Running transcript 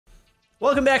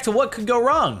Welcome back to What Could Go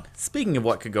Wrong. Speaking of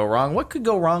what could go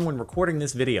wrong when recording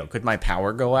this video? Could my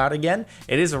power go out again?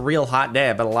 It is a real hot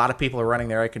day, but a lot of people are running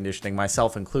their air conditioning,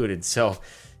 myself included, so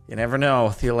you never know.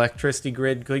 The electricity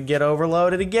grid could get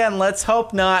overloaded again. Let's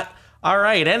hope not. All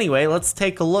right, anyway, let's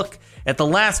take a look at the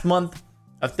last month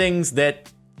of things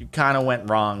that kind of went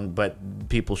wrong, but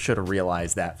people should have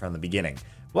realized that from the beginning.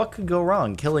 What could go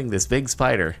wrong killing this big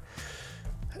spider?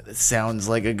 That sounds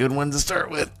like a good one to start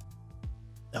with.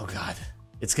 Oh God,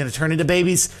 it's gonna turn into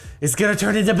babies. It's gonna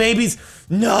turn into babies.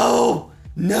 No,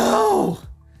 no.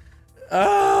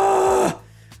 I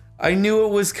knew it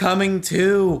was coming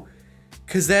too.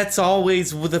 Cause that's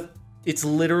always it's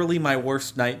literally my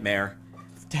worst nightmare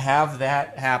to have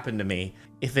that happen to me.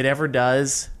 If it ever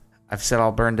does, I've said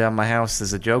I'll burn down my house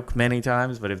as a joke many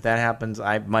times, but if that happens,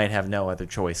 I might have no other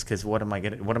choice. Cause what am I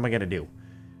gonna do? What am I gonna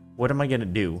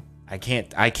do? I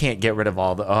can't get rid of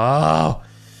all the,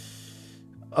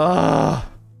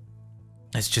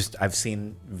 it's just, I've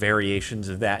seen variations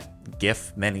of that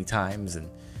GIF many times, and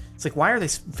it's like, why are they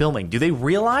filming? Do they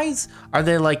realize? Are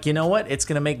they like, you know what? It's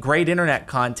gonna make great internet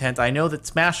content. I know that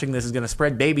smashing this is gonna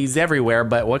spread babies everywhere,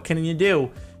 but what can you do?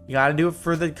 You gotta do it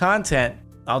for the content.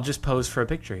 I'll just pose for a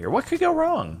picture here. What could go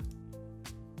wrong?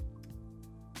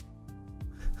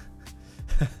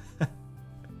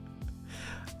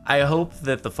 I hope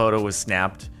that the photo was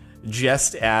snapped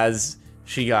just as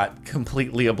she got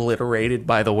completely obliterated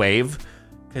by the wave,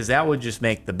 because that would just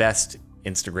make the best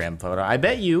Instagram photo. I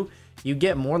bet you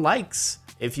get more likes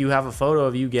if you have a photo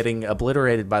of you getting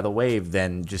obliterated by the wave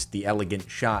than just the elegant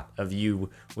shot of you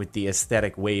with the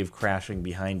aesthetic wave crashing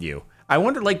behind you. I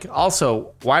wonder, like,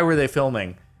 also, why were they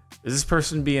filming? Is this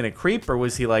person being a creep, or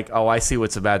was he like, oh, I see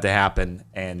what's about to happen,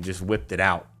 and just whipped it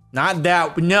out? Not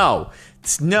that, no.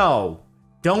 No.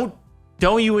 Don't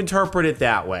you interpret it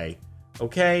that way,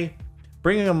 okay?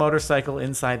 Bringing a motorcycle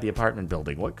inside the apartment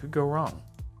building. What could go wrong?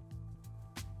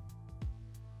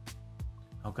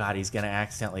 Oh God, he's gonna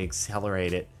accidentally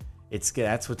accelerate it.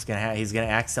 That's what's gonna happen. He's gonna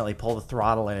accidentally pull the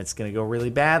throttle and it's gonna go really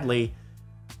badly.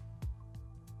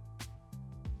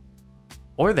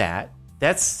 Or that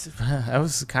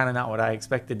was kind of not what I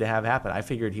expected to have happen. I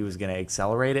figured he was gonna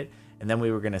accelerate it and then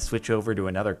we were gonna switch over to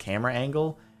another camera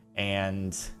angle,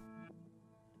 and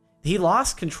he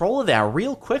lost control of that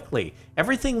real quickly.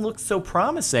 Everything looked so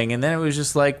promising, and then it was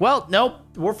just like, well, nope,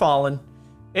 we're falling.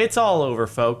 It's all over,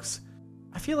 folks.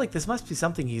 I feel like this must be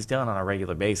something he's done on a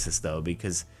regular basis, though,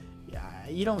 because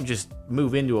you don't just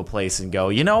move into a place and go,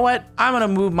 you know what? I'm going to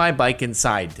move my bike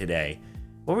inside today.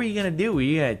 What were you going to do? Were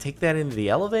you going to take that into the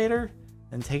elevator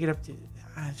and take it up to...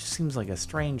 It just seems like a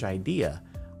strange idea.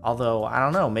 Although, I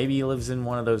don't know, maybe he lives in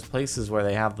one of those places where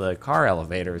they have the car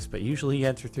elevators, but usually you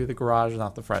enter through the garage,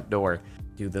 not the front door.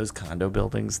 Dude, those condo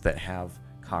buildings that have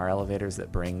car elevators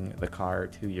that bring the car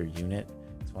to your unit,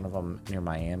 it's one of them near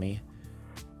Miami.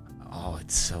 Oh,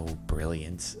 it's so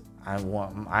brilliant. I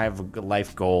have a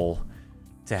life goal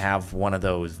to have one of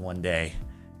those one day.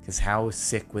 Because how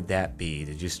sick would that be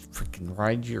to just freaking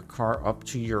ride your car up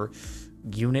to your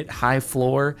unit high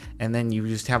floor, and then you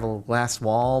just have a glass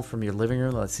wall from your living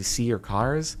room that lets you see your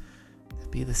cars? That'd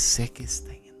be the sickest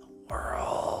thing in the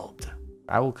world.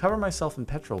 I will cover myself in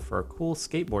petrol for a cool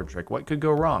skateboard trick. What could go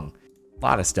wrong? A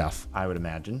lot of stuff, I would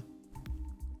imagine.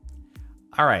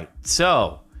 All right,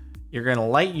 so you're gonna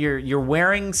light you're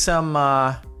wearing some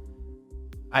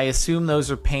I assume those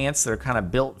are pants that are kind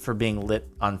of built for being lit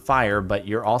on fire, but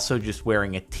you're also just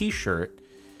wearing a t-shirt.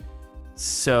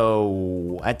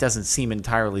 So that doesn't seem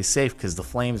entirely safe because the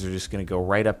flames are just going to go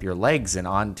right up your legs and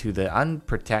onto the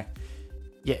unprotected.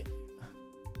 Yeah.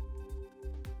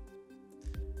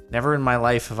 Never in my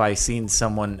life have I seen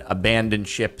someone abandon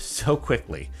ship so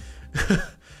quickly.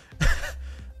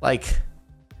 Like,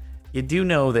 you do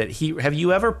know that have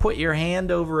you ever put your hand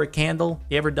over a candle?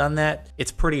 You ever done that?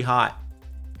 It's pretty hot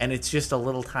and it's just a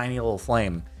little tiny little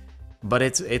flame, but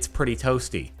it's pretty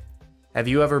toasty. Have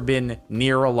you ever been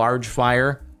near a large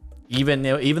fire? Even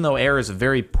though air is a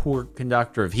very poor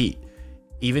conductor of heat,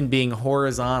 even being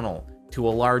horizontal to a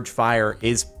large fire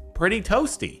is pretty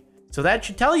toasty. So that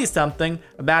should tell you something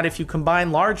about if you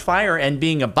combine large fire and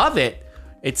being above it,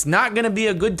 it's not gonna be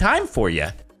a good time for you.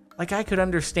 Like, I could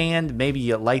understand maybe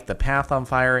you light the path on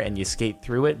fire and you skate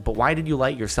through it, but why did you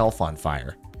light yourself on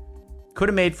fire? Could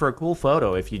have made for a cool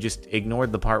photo if you just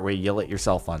ignored the part where you lit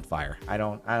yourself on fire. I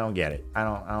don't get it. I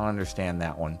don't understand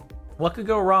that one. What could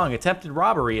go wrong? Attempted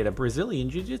robbery at a Brazilian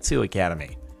Jiu-Jitsu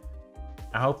academy.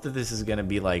 I hope that this is gonna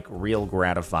be like real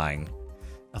gratifying.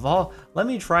 Let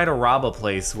me try to rob a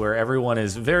place where everyone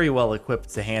is very well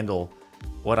equipped to handle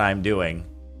what I'm doing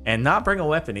and not bring a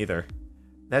weapon either.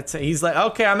 He's like,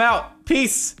 okay, I'm out.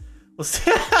 Peace. We'll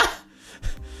see.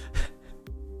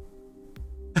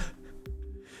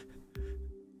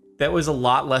 That was a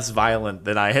lot less violent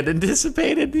than I had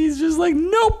anticipated. He's just like,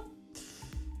 nope.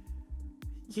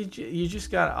 You just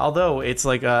got, although it's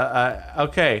like,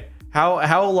 okay,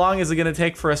 how long is it going to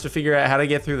take for us to figure out how to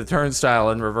get through the turnstile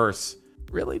in reverse?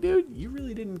 Really, dude? You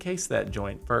really didn't case that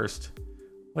joint first.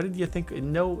 What did you think?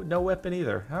 No weapon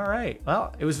either. All right.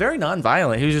 Well, it was very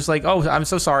non-violent. He was just like, oh, I'm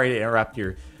so sorry to interrupt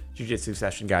your jiu-jitsu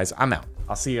session, guys. I'm out.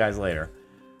 I'll see you guys later.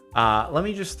 Let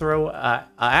me just throw an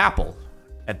apple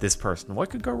at this person. What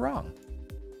could go wrong?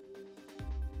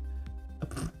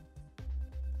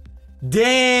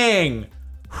 Dang!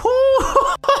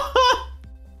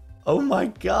 Oh my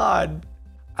god.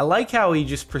 I like how he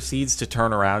just proceeds to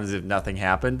turn around as if nothing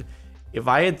happened. If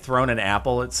I had thrown an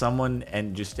apple at someone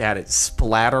and just had it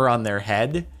splatter on their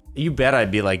head, you bet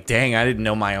I'd be like, dang, I didn't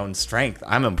know my own strength.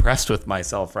 I'm impressed with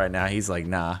myself right now. He's like,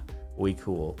 nah, we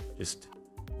cool. Just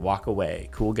walk away.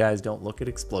 Cool guys don't look at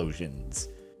explosions.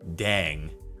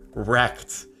 Dang.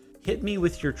 Wrecked. Hit me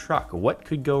with your truck. What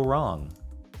could go wrong?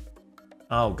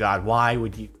 Oh god, why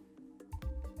would you...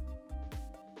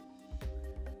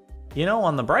 You know,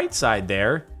 on the bright side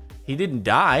there, he didn't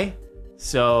die.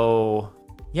 So,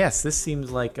 yes, this seems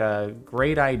like a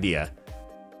great idea.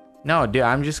 No, dude,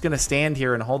 I'm just going to stand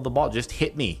here and hold the ball. Just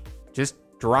hit me. Just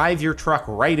drive your truck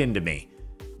right into me.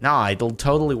 No, it'll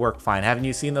totally work fine. Haven't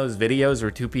you seen those videos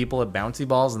where two people have bouncy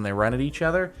balls and they run at each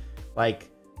other? Like,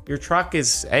 your truck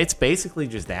is, it's basically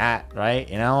just that, right?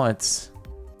 You know, it's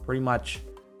pretty much,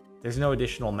 there's no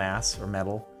additional mass or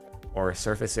metal or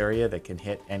surface area that can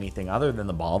hit anything other than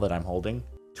the ball that I'm holding.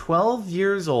 12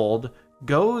 years old,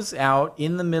 goes out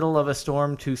in the middle of a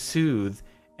storm to soothe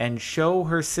and show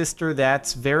her sister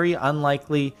that's very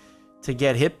unlikely to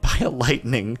get hit by a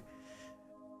lightning.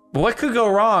 What could go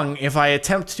wrong if I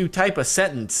attempt to type a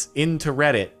sentence into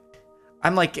Reddit?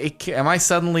 I'm like, am I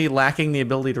suddenly lacking the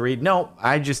ability to read? No,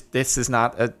 this is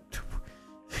not a...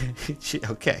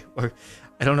 Okay,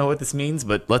 I don't know what this means,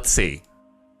 but let's see.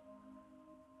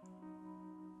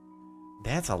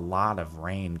 That's a lot of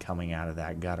rain coming out of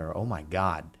that gutter. Oh my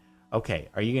god. Okay,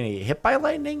 are you going to get hit by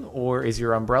lightning, or is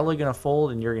your umbrella going to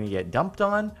fold and you're going to get dumped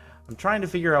on? I'm trying to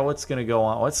figure out what's going to go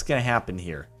on. What's going to happen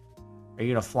here? Are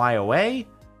you going to fly away?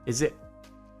 Is it...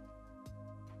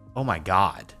 Oh my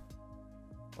god.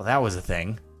 Well, that was a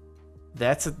thing.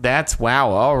 That's wow.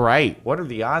 All right. What are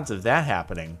the odds of that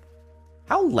happening?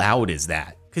 How loud is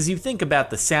that? Because you think about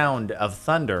the sound of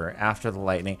thunder after the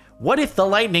lightning. What if the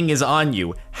lightning is on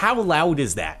you? How loud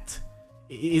is that?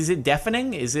 Is it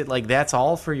deafening? Is it like that's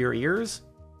all for your ears?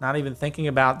 Not even thinking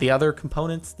about the other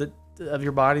components of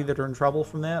your body that are in trouble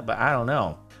from that? But I don't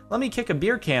know. Let me kick a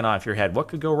beer can off your head. What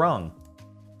could go wrong?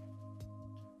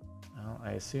 Well,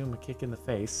 I assume a kick in the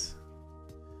face.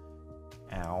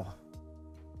 Ow.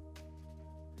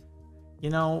 You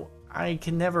know, I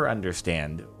can never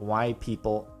understand why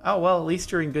people... Oh, well, at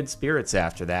least you're in good spirits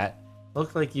after that.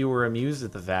 Looked like you were amused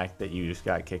at the fact that you just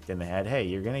got kicked in the head. Hey,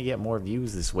 you're going to get more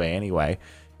views this way anyway.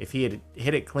 If he had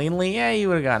hit it cleanly, yeah, you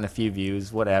would have gotten a few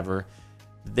views, whatever.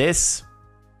 This,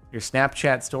 your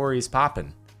Snapchat story is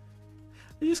popping.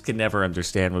 I just could never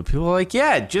understand when people are like,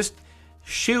 yeah, just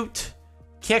shoot,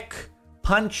 kick,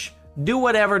 punch, do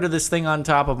whatever to this thing on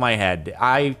top of my head.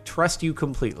 I trust you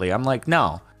completely. I'm like,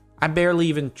 no. I barely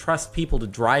even trust people to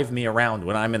drive me around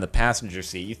when I'm in the passenger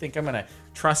seat. You think I'm gonna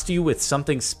trust you with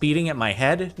something speeding at my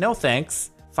head? No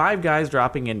thanks. 5 guys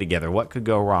dropping in together. What could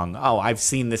go wrong? Oh, I've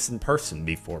seen this in person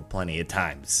before plenty of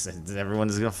times.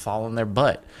 Everyone's gonna fall on their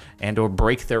butt and or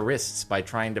break their wrists by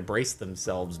trying to brace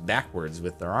themselves backwards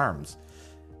with their arms.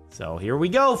 So here we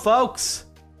go, folks.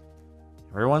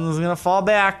 Everyone's gonna fall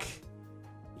back.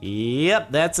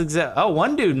 Yep, that's exact. Oh,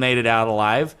 one dude made it out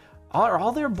alive. Are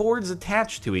all their boards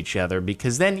attached to each other?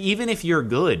 Because then even if you're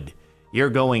good, you're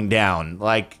going down.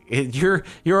 Like, you're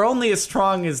only as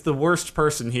strong as the worst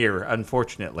person here,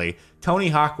 unfortunately. Tony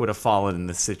Hawk would have fallen in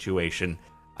this situation.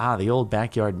 Ah, the old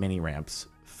backyard mini ramps.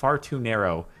 Far too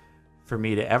narrow for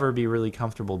me to ever be really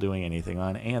comfortable doing anything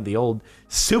on. And the old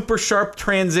super sharp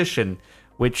transition,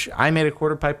 which I made a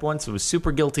quarter pipe once. I was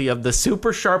super guilty of the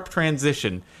super sharp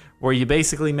transition, where you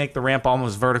basically make the ramp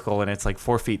almost vertical and it's like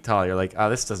 4 feet tall. You're like,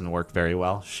 oh, this doesn't work very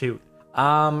well. Shoot.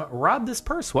 Rob this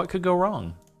purse. What could go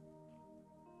wrong?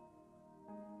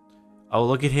 Oh,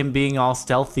 look at him being all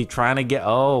stealthy, trying to get...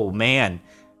 Oh, man.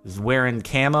 He's wearing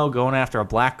camo, going after a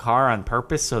black car on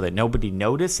purpose so that nobody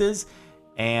notices.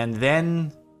 And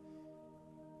then...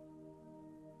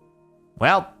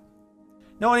 Well,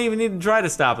 no one even needed to try to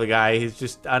stop the guy. He's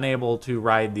just unable to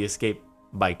ride the escape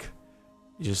bike.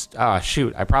 Just,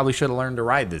 shoot, I probably should have learned to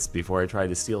ride this before I tried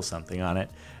to steal something on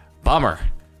it. Bummer.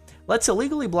 Let's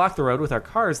illegally block the road with our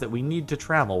cars that we need to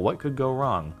travel. What could go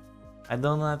wrong? I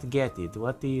do not get it.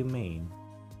 What do you mean?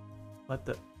 What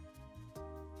the?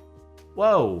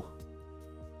 Whoa.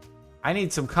 I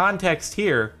need some context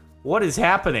here. What is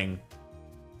happening?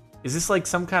 Is this like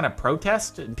some kind of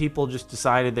protest and people just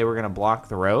decided they were going to block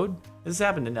the road? This has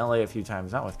happened in LA a few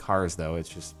times, not with cars though. It's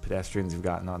just pedestrians have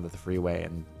gotten onto the freeway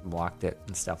and blocked it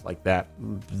and stuff like that.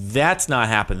 That's not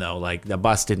happened though. Like the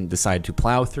bus didn't decide to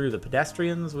plow through the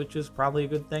pedestrians, which is probably a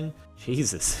good thing.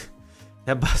 Jesus.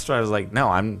 That bus driver was like, no,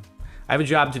 I have a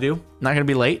job to do. I'm not going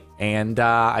to be late and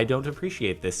I don't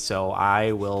appreciate this. So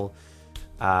I will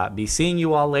be seeing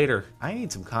you all later. I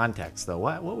need some context though.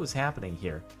 What was happening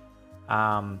here?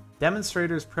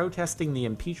 Demonstrators protesting the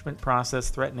impeachment process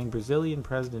threatening Brazilian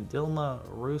President Dilma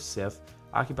Rousseff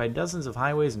occupied dozens of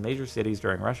highways in major cities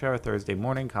during rush hour Thursday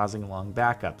morning, causing long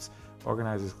backups.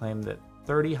 Organizers claim that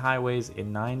 30 highways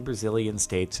in 9 Brazilian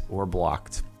states were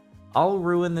blocked. I'll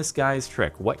ruin this guy's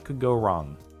trick. What could go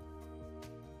wrong?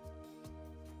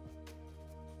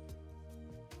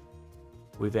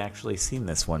 We've actually seen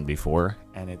this one before,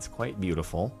 and it's quite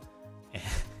beautiful.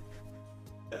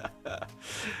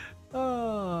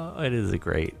 Oh, it is a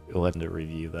great one to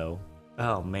review, though.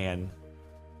 Oh, man.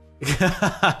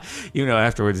 You know,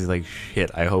 afterwards, he's like, shit,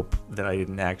 I hope that I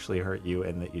didn't actually hurt you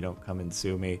and that you don't come and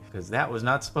sue me, because that was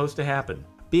not supposed to happen.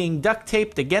 Being duct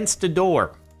taped against a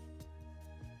door.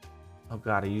 Oh,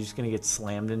 God, are you just going to get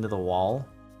slammed into the wall?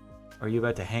 Or are you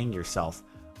about to hang yourself?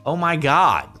 Oh, my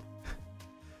God.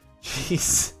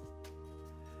 Jeez.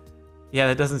 Yeah,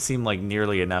 that doesn't seem like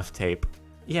nearly enough tape.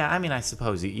 Yeah, I mean, I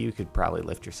suppose you could probably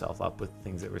lift yourself up with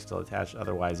things that were still attached.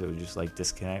 Otherwise, it would just, like,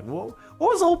 disconnect. What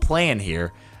was the whole plan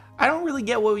here? I don't really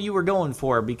get what you were going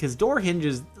for, because door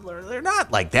hinges, they're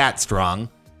not, like, that strong.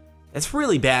 It's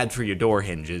really bad for your door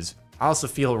hinges. I also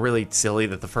feel really silly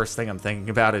that the first thing I'm thinking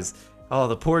about is, oh,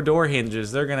 the poor door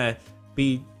hinges. They're going to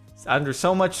be under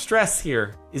so much stress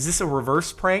here. Is this a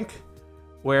reverse prank?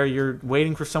 Where you're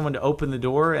waiting for someone to open the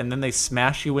door, and then they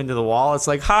smash you into the wall? It's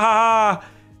like, ha ha ha!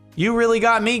 You really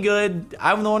got me good.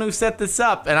 I'm the one who set this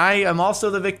up, and I am also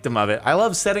the victim of it. I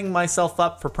love setting myself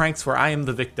up for pranks where I am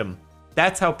the victim.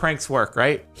 That's how pranks work,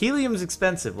 right? Helium's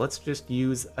expensive. Let's just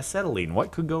use acetylene.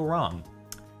 What could go wrong?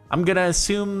 I'm gonna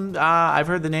assume, I've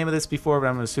heard the name of this before, but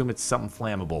I'm gonna assume it's something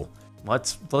flammable.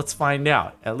 Let's find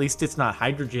out. At least it's not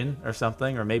hydrogen or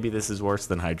something, or maybe this is worse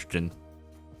than hydrogen.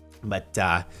 But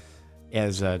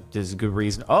there's a good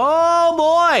reason. Oh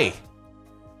boy!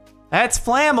 That's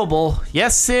flammable.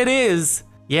 Yes, it is.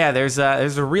 Yeah, there's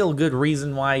a real good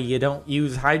reason why you don't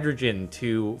use hydrogen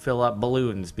to fill up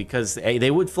balloons, because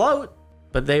they would float,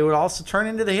 but they would also turn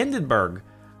into the Hindenburg.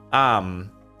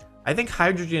 I think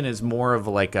hydrogen is more of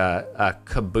like a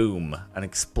kaboom, an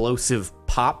explosive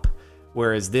pop,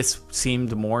 whereas this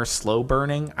seemed more slow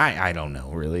burning. I don't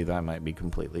know, really. That might be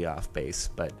completely off base,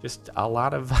 but just a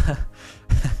lot of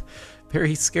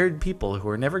very scared people who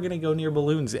are never going to go near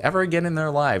balloons ever again in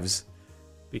their lives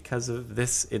because of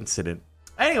this incident.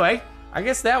 Anyway, I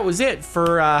guess that was it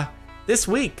for this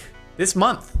week, this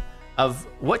month of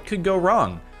what could go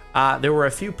wrong. There were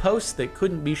a few posts that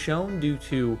couldn't be shown due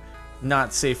to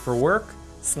not safe for work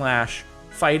 /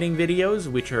 fighting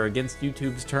videos, which are against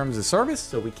YouTube's terms of service,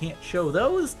 so we can't show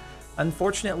those,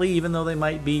 unfortunately, even though they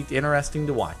might be interesting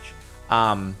to watch.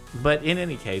 But in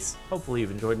any case, hopefully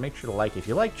you've enjoyed. Make sure to like if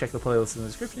you like, check the playlist in the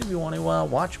description if you want to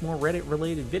watch more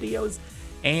Reddit-related videos,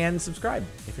 and subscribe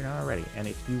if you're not already. And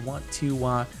if you want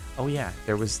to, oh yeah,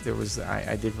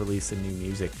 I did release a new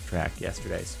music track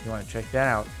yesterday, so if you want to check that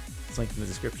out, it's linked in the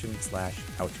description /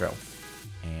 outro.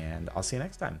 And I'll see you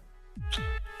next time.